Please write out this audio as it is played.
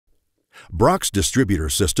Brock's distributor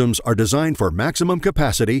systems are designed for maximum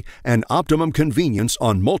capacity and optimum convenience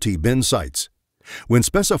on multi-bin sites. When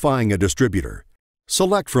specifying a distributor,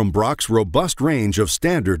 select from Brock's robust range of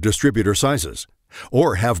standard distributor sizes,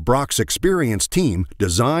 or have Brock's experienced team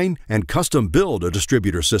design and custom build a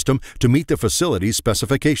distributor system to meet the facility's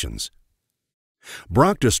specifications.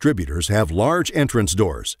 Brock distributors have large entrance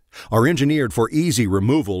doors, are engineered for easy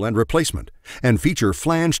removal and replacement, and feature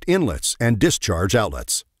flanged inlets and discharge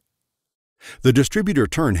outlets. The distributor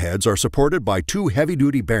turn heads are supported by two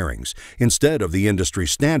heavy-duty bearings instead of the industry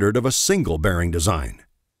standard of a single bearing design.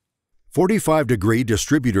 45-degree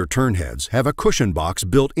distributor turn heads have a cushion box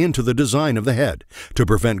built into the design of the head to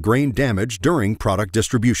prevent grain damage during product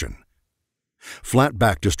distribution.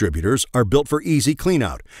 Flat-back distributors are built for easy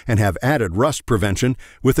cleanout and have added rust prevention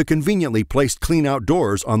with the conveniently placed cleanout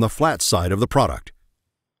doors on the flat side of the product.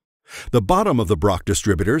 The bottom of the Brock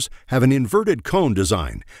distributors have an inverted cone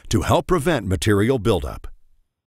design to help prevent material buildup.